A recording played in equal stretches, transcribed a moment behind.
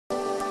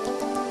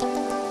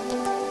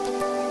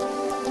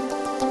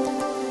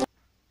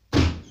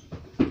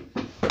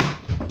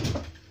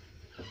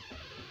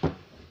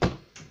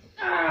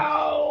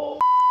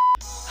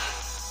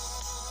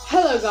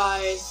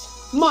guys?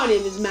 My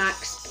name is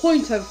Max,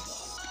 and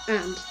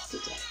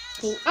today,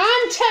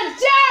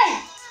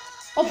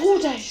 of all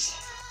days,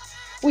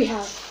 we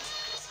have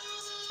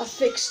a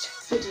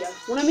fixed video.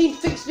 When I mean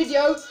fixed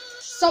video,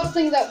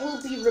 something that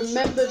will be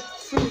remembered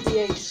through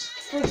the ages.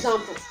 For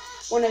example,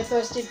 when I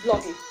first did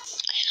vlogging.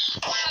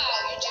 How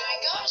are you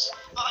doing, guys?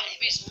 My name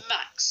is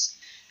Max.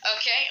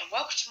 Okay, and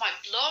welcome to my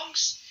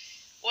vlogs.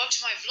 Welcome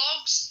to my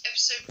vlogs,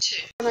 episode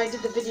 2. When I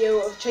did the video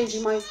of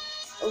changing my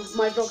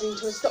vlogging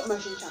to a stop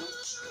motion channel.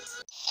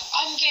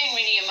 I'm getting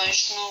really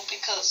emotional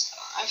because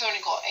I've only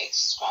got 8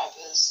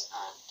 subscribers,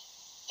 and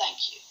thank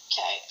you.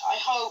 Okay, I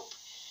hope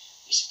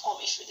you support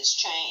me through this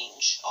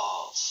change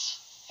of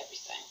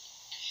everything.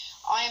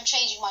 I am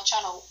changing my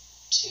channel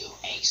to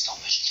a stop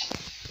motion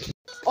channel.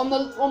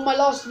 On my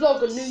last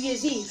vlog on New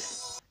Year's Eve.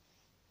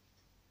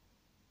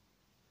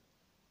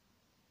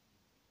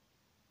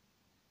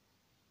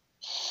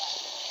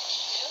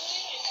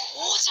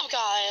 What's up,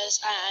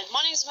 guys? And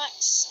my name's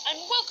Max, and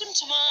welcome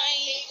to my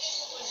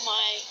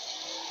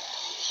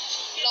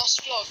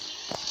last vlog.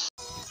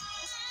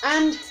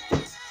 And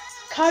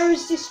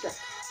Kairo's district.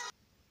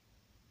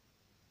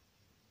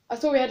 I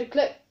thought we had a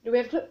clip. Do we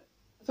have a clip?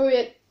 I thought we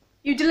had.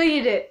 You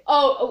deleted it.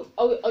 Oh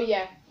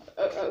yeah.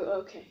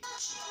 Okay.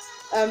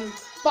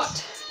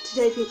 But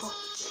today, people,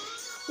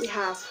 we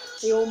have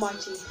the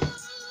almighty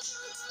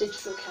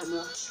digital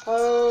camera.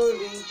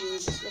 Holy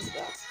Jesus! Look at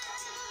that.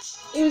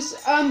 It was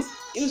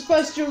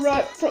supposed to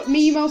arrive. My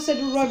email said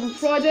it would arrive on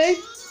Friday,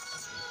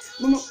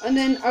 and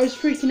then I was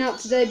freaking out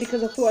today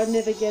because I thought I'd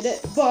never get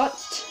it. But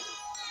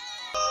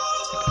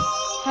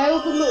hail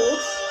the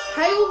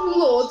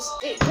lords!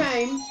 It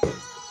came.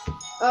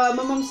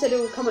 My mum said it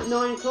would come at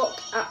 9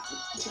 o'clock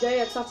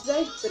today at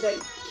Saturday, but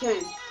it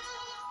came.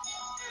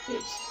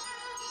 It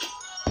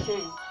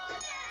came.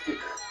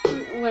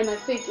 When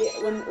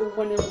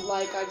it was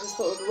like, I just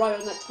thought it would arrive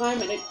at that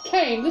time, and it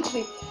came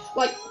literally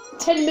like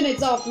 10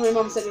 minutes after my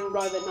mum said it would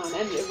arrive at 9,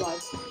 and it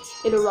arrived.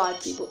 It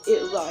arrived, people.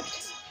 It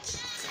arrived.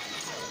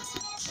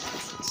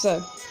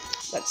 So,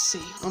 let's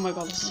see. Oh my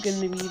god, this is going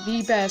to be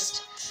the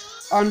best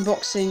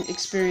unboxing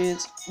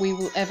experience we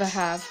will ever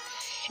have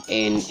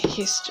in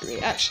history.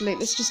 Actually,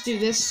 let's just do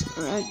this.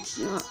 Alright,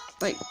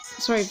 like,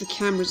 sorry if the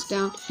camera's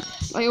down.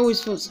 I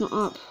always feel it's not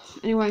up.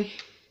 Anyway,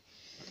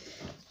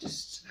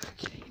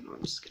 okay,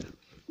 I'm just gonna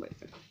wait.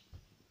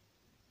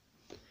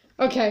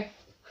 Okay.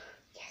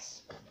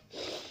 Yes.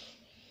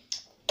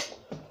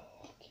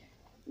 Okay,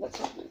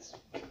 let's open this.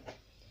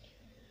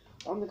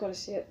 Oh my god, I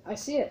see it. I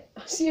see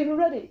it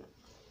already.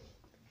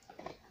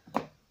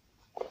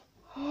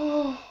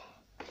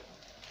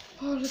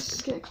 Oh, let's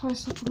just get a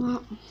close up on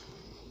that.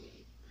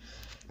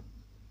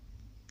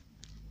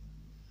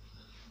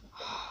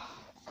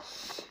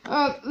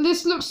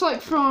 This looks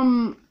like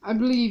from, I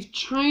believe,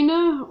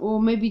 China,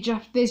 or maybe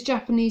there's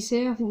Japanese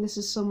here. I think this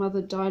is some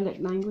other dialect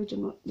language.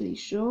 I'm not really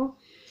sure.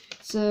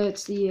 So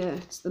it's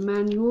the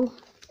manual,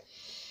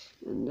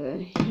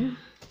 and yeah,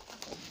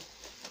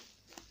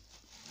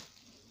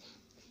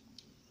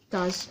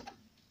 guys,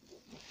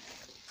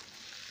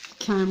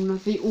 camera,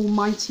 the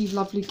almighty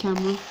lovely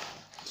camera.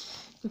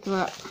 Look at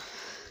that.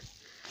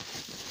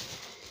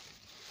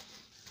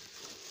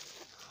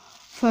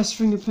 First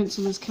fingerprints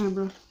on this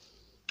camera.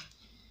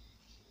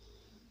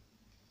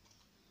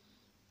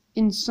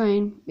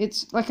 Insane.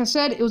 It's like I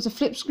said, it was a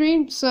flip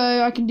screen,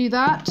 so I can do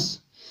that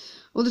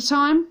all the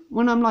time.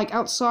 When I'm like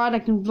outside, I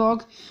can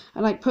vlog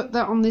and like put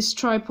that on this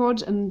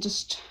tripod and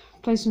just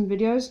play some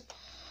videos.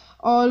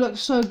 Oh, it looks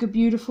so good,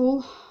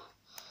 beautiful.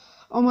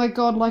 Oh my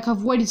god, like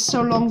I've waited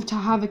so long to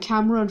have a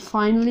camera, and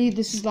finally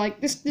this is like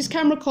this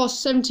camera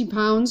costs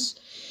 £70.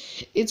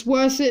 It's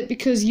worth it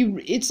because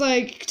it's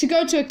like to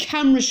go to a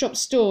camera shop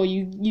store,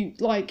 you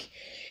like,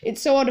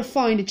 it's so hard to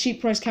find a cheap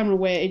price camera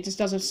where it just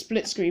does a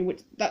split screen,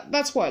 which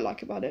that's what I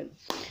like about it.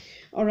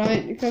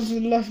 Alright, it comes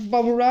with the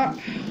bubble wrap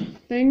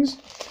things.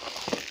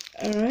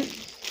 Alright,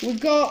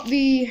 we've got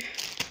the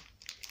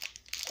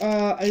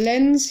a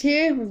lens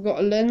here. We've got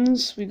a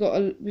lens. We've got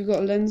a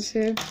lens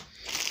here.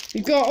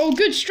 We've got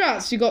good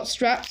straps. We've got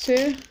straps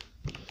here.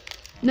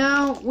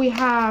 Now we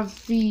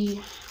have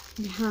the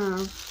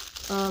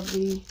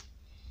battery.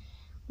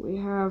 We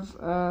have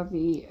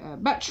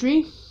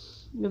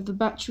the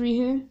battery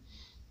here.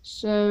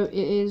 So it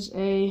is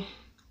a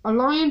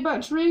Lion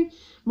battery,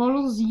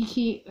 model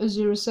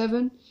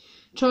ZK07,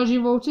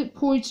 charging voltage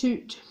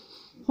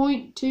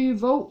 0.2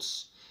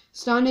 volts,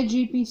 standard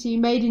GPT,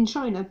 made in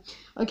China.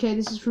 Okay,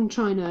 this is from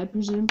China, I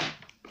presume.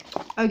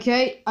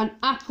 Okay, an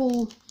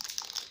Apple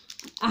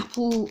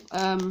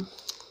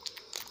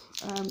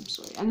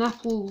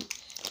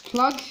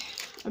plug,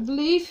 I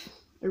believe.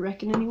 I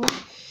reckon anyway.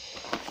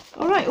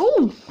 All right.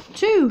 Oh,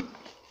 two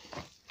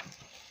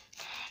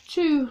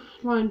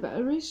Lion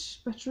batteries.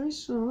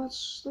 Oh,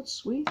 that's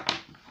sweet.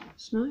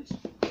 That's nice.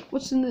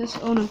 What's in this?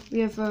 Oh no, we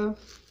have a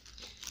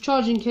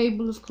charging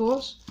cable, of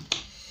course.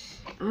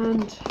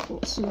 And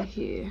what's in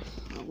here?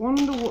 I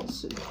wonder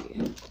what's in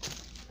here.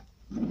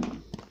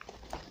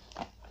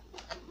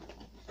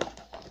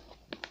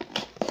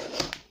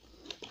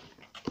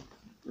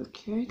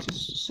 Okay. Okay,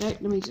 just a sec.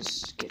 Let me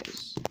just get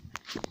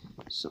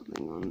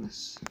something on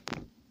this.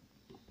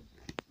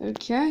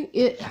 Okay,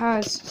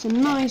 it's a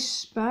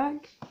nice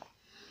bag.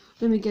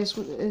 Let me guess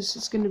what it is.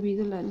 It's going to be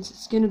the lens.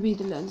 It's going to be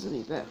the lens, I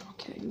bet.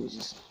 Okay, let me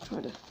just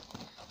try to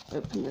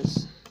open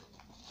this.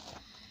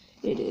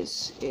 It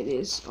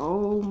is.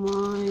 Oh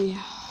my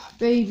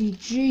baby,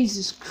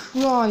 Jesus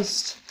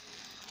Christ.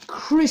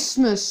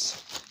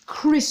 Christmas.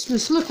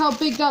 Look how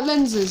big that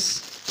lens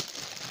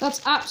is.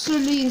 That's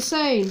absolutely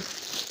insane.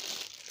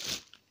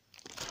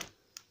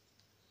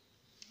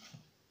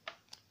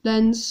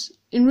 Lens.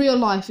 In real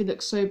life, it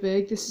looks so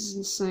big. This is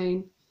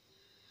insane.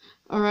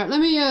 Alright,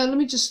 let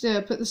me just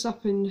put this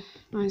up in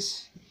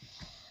nice.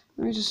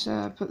 Let me just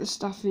put this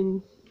stuff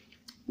in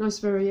nice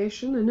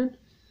variation, and then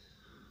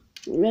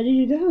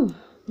ready to go.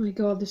 My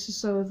God, this is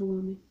so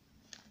overwhelming.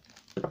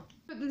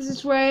 Put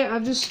this way.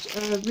 I've just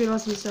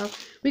realised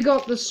myself. We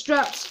got the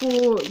straps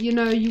for, you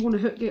know, you want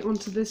to hook it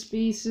onto this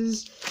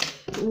pieces,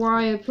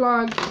 wire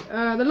plug.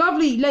 The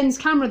lovely lens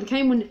camera that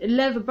came in a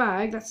leather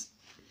bag.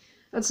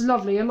 That's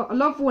lovely. I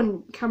love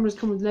when cameras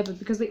come with leather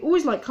because they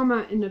always like come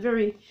out in a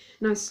very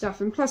nice stuff.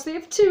 And plus they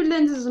have 2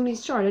 lenses on each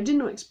side. I did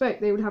not expect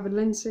they would have a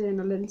lens here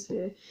and a lens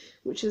here,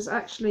 which is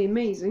actually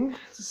amazing.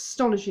 It's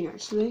astonishing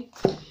actually.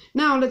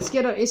 Now let's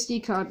get our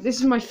SD card. This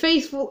is my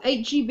faithful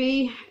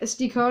 8GB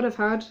SD card I've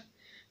had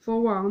for a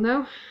while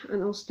now,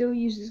 and I'll still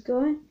use this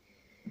guy.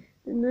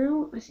 And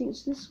now I think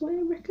it's this way,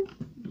 I reckon.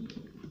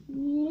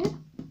 Yeah,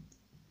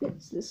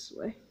 it's this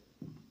way.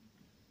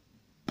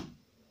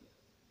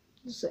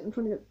 Just a second, I'm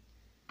trying to get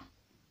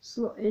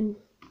slot in.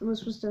 Am I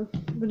supposed to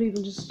believe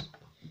in just...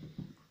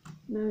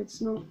 No, it's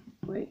not.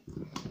 Wait.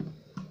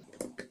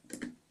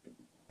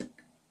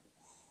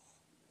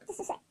 Just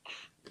a sec.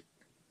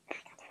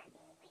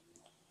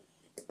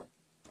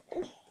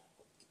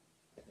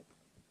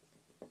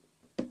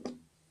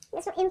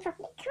 That's not in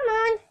properly. Come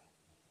on.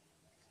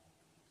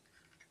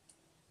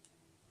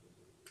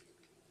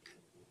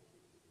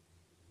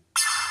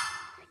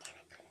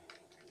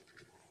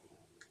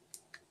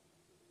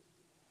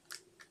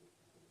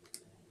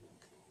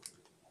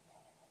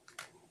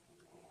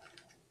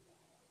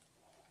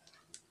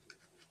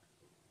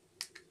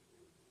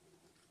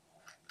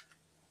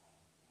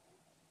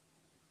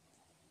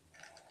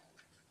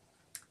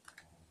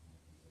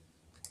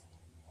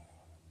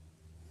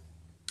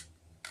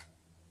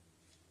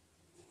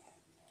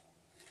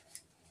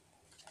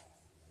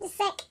 Just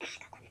a sec.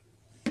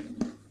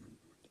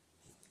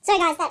 Sorry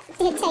guys, that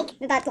did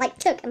take,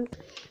 took.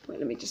 Wait,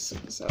 let me just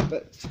set this up a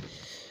bit.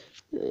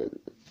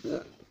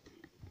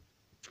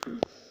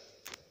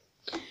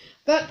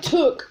 That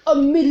took a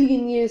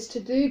million years to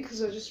do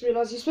because I just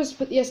realised you're supposed to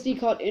put the SD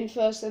card in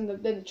first, and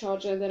then the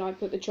charger, and then I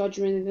put the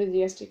charger in, and then the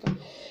SD card.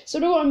 So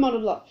I don't want to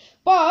muddle up.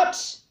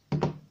 But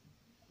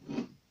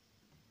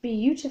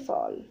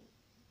beautiful.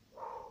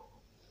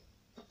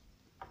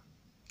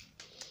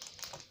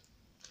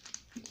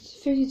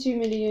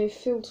 52mm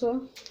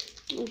filter.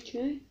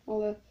 Okay,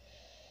 I'll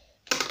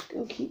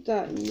keep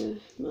that in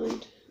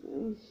mind.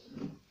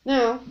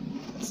 Now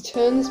let's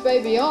turn this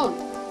baby on.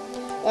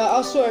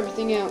 I'll sort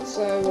everything out.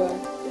 So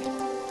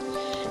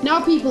now,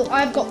 people,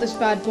 I've got this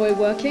bad boy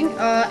working.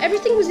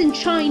 Everything was in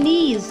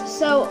Chinese,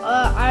 so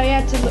I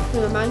had to look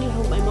through the manual,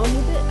 help my mom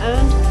with it,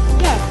 and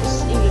yeah, this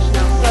is English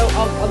now. So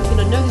I'm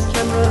gonna know this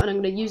camera, and I'm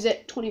gonna use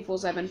it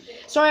 24/7.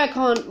 Sorry, I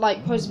can't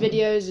like post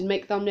videos and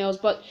make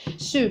thumbnails, but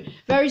soon,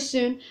 very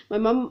soon, my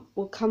mum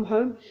will come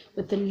home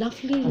with the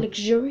lovely,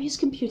 luxurious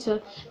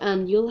computer,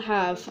 and you'll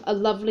have a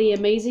lovely,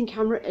 amazing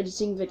camera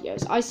editing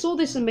videos. I saw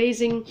this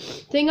amazing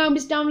thing I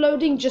was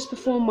downloading just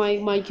before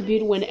my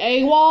computer went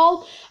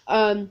AWOL.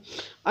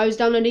 I was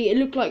downloading it. It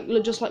looked like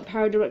just like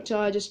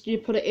PowerDirector. You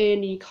put it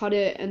in, you cut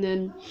it, and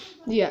then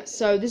yeah.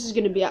 So this is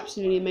going to be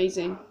absolutely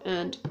amazing,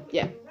 and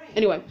yeah.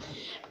 Anyway,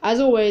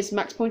 as always,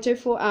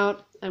 Max.04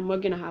 out, and we're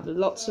gonna have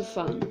lots of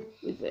fun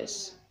with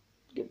this.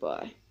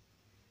 Goodbye.